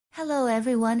Hello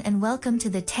everyone and welcome to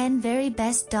the 10 very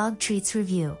best dog treats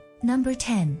review. Number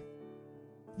 10.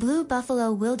 Blue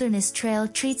Buffalo Wilderness Trail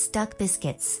Treats Duck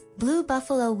Biscuits. Blue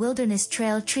Buffalo Wilderness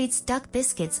Trail Treats Duck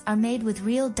Biscuits are made with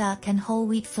real duck and whole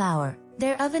wheat flour.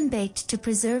 They're oven-baked to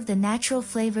preserve the natural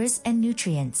flavors and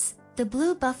nutrients. The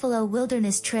Blue Buffalo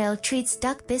Wilderness Trail Treats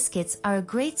Duck Biscuits are a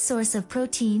great source of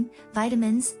protein,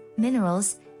 vitamins,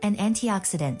 minerals, and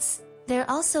antioxidants. They're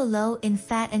also low in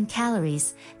fat and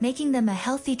calories, making them a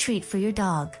healthy treat for your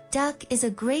dog. Duck is a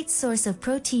great source of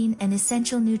protein and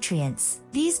essential nutrients.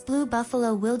 These Blue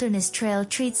Buffalo Wilderness Trail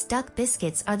Treats Duck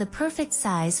Biscuits are the perfect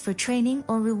size for training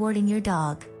or rewarding your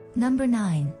dog. Number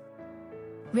 9.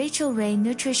 Rachael Ray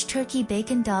Nutrish Turkey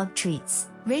Bacon Dog Treats.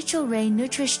 Rachael Ray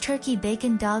Nutrish Turkey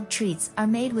Bacon Dog Treats are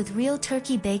made with real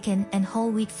turkey bacon and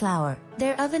whole wheat flour.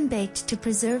 They're oven-baked to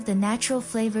preserve the natural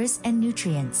flavors and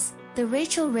nutrients. The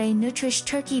Rachael Ray Nutrish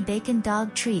Turkey Bacon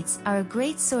Dog Treats are a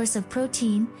great source of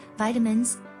protein,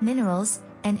 vitamins, minerals,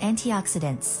 and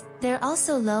antioxidants. They're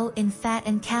also low in fat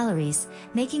and calories,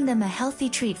 making them a healthy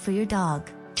treat for your dog.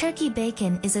 Turkey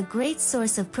bacon is a great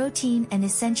source of protein and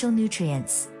essential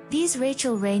nutrients. These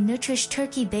Rachael Ray Nutrish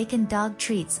Turkey Bacon Dog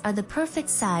Treats are the perfect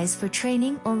size for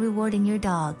training or rewarding your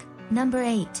dog. Number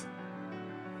 8.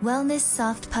 Wellness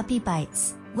Soft Puppy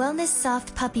Bites. Wellness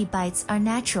Soft Puppy Bites are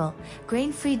natural,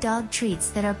 grain-free dog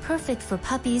treats that are perfect for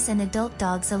puppies and adult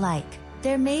dogs alike.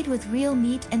 They're made with real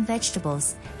meat and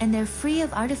vegetables, and they're free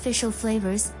of artificial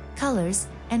flavors, colors,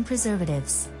 and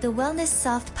preservatives. The Wellness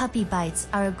Soft Puppy Bites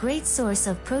are a great source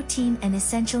of protein and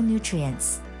essential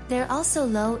nutrients. They're also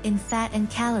low in fat and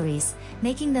calories,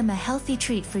 making them a healthy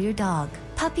treat for your dog.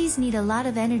 Puppies need a lot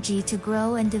of energy to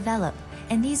grow and develop,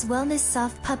 and these Wellness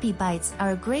Soft Puppy Bites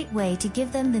are a great way to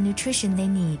give them the nutrition they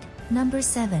need. Number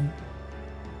 7.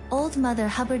 Old Mother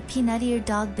Hubbard P-Nuttier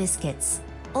Dog Biscuits.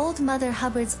 Old Mother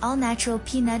Hubbard's all-natural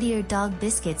P-Nuttier Dog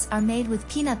Biscuits are made with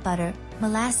peanut butter,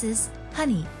 molasses,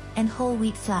 honey, and whole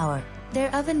wheat flour.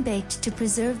 They're oven-baked to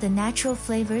preserve the natural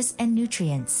flavors and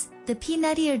nutrients. The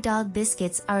P-Nuttier Dog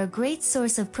Biscuits are a great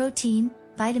source of protein,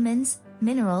 vitamins,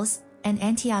 minerals, and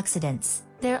antioxidants.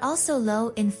 They're also low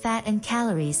in fat and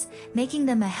calories, making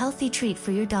them a healthy treat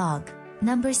for your dog.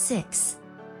 Number 6.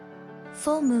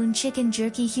 Full Moon Chicken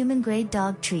Jerky Human-Grade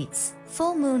Dog Treats.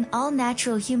 Full Moon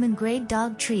all-natural human-grade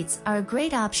dog treats are a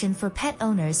great option for pet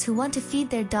owners who want to feed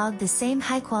their dog the same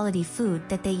high-quality food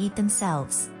that they eat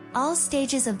themselves. All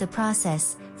stages of the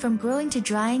process, from growing to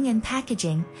drying and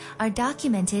packaging, are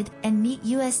documented and meet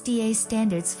USDA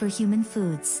standards for human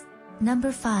foods.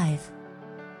 Number 5.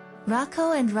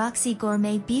 Rocco and Roxie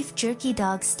Gourmet Beef Jerky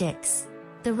Dog Sticks.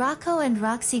 The Rocco and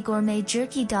Roxie Gourmet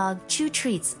Jerky Dog Chew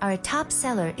Treats are a top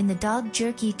seller in the dog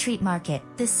jerky treat market.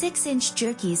 The 6-inch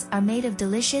jerkies are made of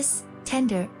delicious,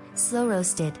 tender,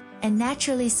 slow-roasted, and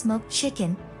naturally smoked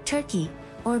chicken, turkey,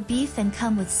 or beef and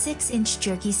come with 6-inch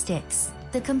jerky sticks.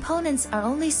 The components are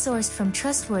only sourced from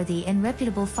trustworthy and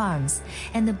reputable farms,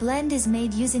 and the blend is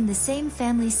made using the same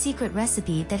family secret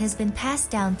recipe that has been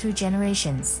passed down through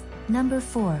generations. Number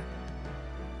 4.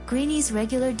 Greenies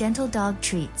Regular Dental Dog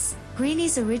Treats.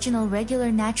 Greenies Original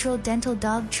Regular Natural Dental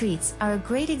Dog Treats are a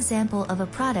great example of a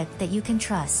product that you can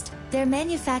trust. They're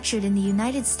manufactured in the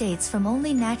United States from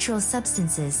only natural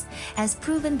substances, as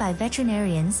proven by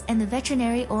veterinarians and the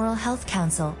Veterinary Oral Health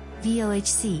Council,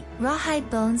 VOHC. Rawhide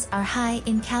bones are high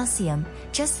in calcium,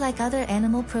 just like other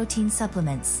animal protein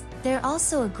supplements. They're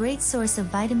also a great source of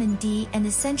vitamin D and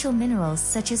essential minerals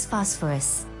such as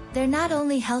phosphorus. They're not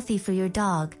only healthy for your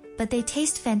dog, but they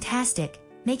taste fantastic,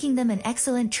 making them an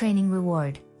excellent training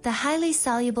reward. The highly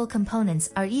soluble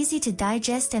components are easy to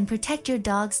digest and protect your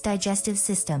dog's digestive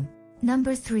system.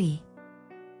 Number 3.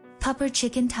 Pupper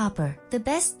Chicken Topper. The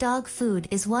best dog food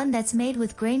is one that's made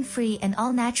with grain-free and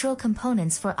all-natural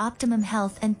components for optimum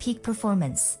health and peak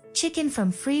performance. Chicken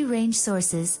from free-range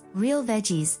sources, real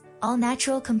veggies,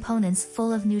 all-natural components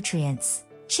full of nutrients.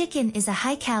 Chicken is a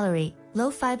high-calorie,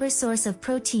 low-fiber source of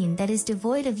protein that is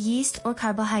devoid of yeast or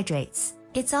carbohydrates.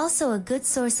 It's also a good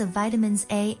source of vitamins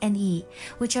A and E,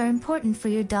 which are important for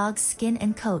your dog's skin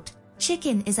and coat.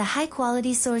 Chicken is a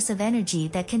high-quality source of energy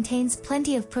that contains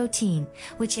plenty of protein,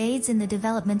 which aids in the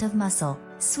development of muscle.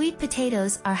 Sweet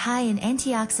potatoes are high in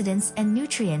antioxidants and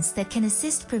nutrients that can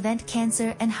assist prevent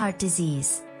cancer and heart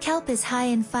disease. Kelp is high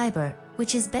in fiber,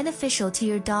 which is beneficial to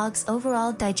your dog's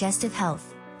overall digestive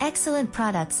health. Excellent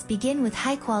products begin with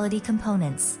high-quality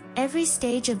components. Every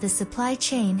stage of the supply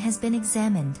chain has been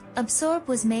examined. Absorb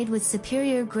was made with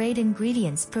superior grade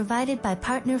ingredients provided by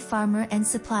partner farmer and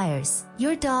suppliers.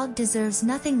 Your dog deserves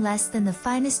nothing less than the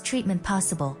finest treatment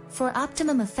possible. For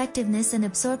optimum effectiveness and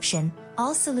absorption,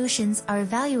 all solutions are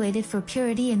evaluated for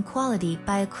purity and quality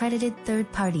by accredited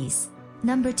third parties.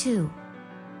 Number 2.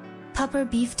 Pupper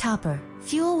Beef Topper.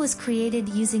 Fuel was created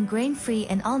using grain-free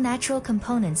and all-natural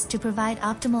components to provide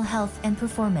optimal health and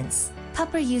performance.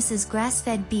 Pupper uses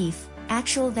grass-fed beef,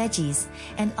 actual veggies,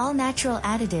 and all-natural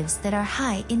additives that are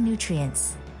high in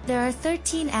nutrients. There are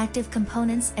 13 active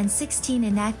components and 16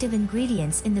 inactive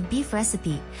ingredients in the beef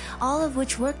recipe, all of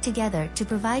which work together to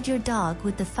provide your dog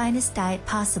with the finest diet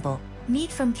possible.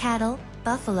 Meat from cattle,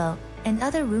 buffalo, and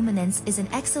other ruminants is an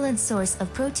excellent source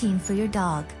of protein for your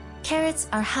dog. Carrots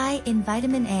are high in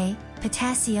vitamin A,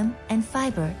 potassium, and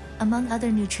fiber, among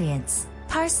other nutrients.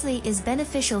 Parsley is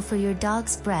beneficial for your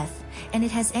dog's breath, and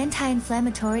it has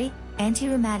anti-inflammatory,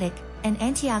 anti-rheumatic, and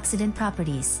antioxidant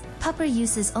properties. Pupper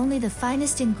uses only the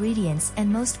finest ingredients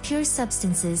and most pure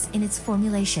substances in its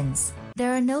formulations.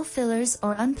 There are no fillers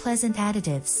or unpleasant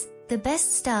additives. The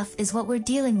best stuff is what we're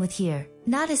dealing with here.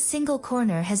 Not a single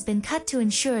corner has been cut to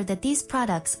ensure that these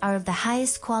products are of the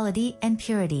highest quality and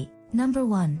purity. Number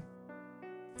 1.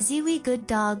 Ziwi Good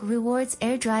Dog Rewards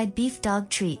Air-Dried Beef Dog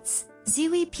Treats.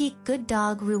 Ziwi Peak Good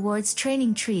Dog Rewards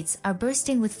training treats are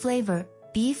bursting with flavor,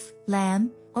 beef,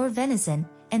 lamb, or venison,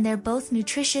 and they're both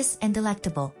nutritious and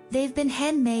delectable. They've been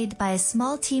handmade by a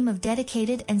small team of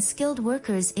dedicated and skilled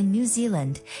workers in New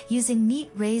Zealand, using meat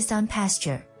raised on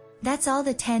pasture. That's all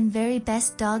the 10 very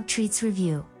best dog treats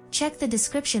review. Check the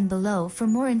description below for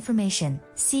more information.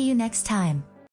 See you next time.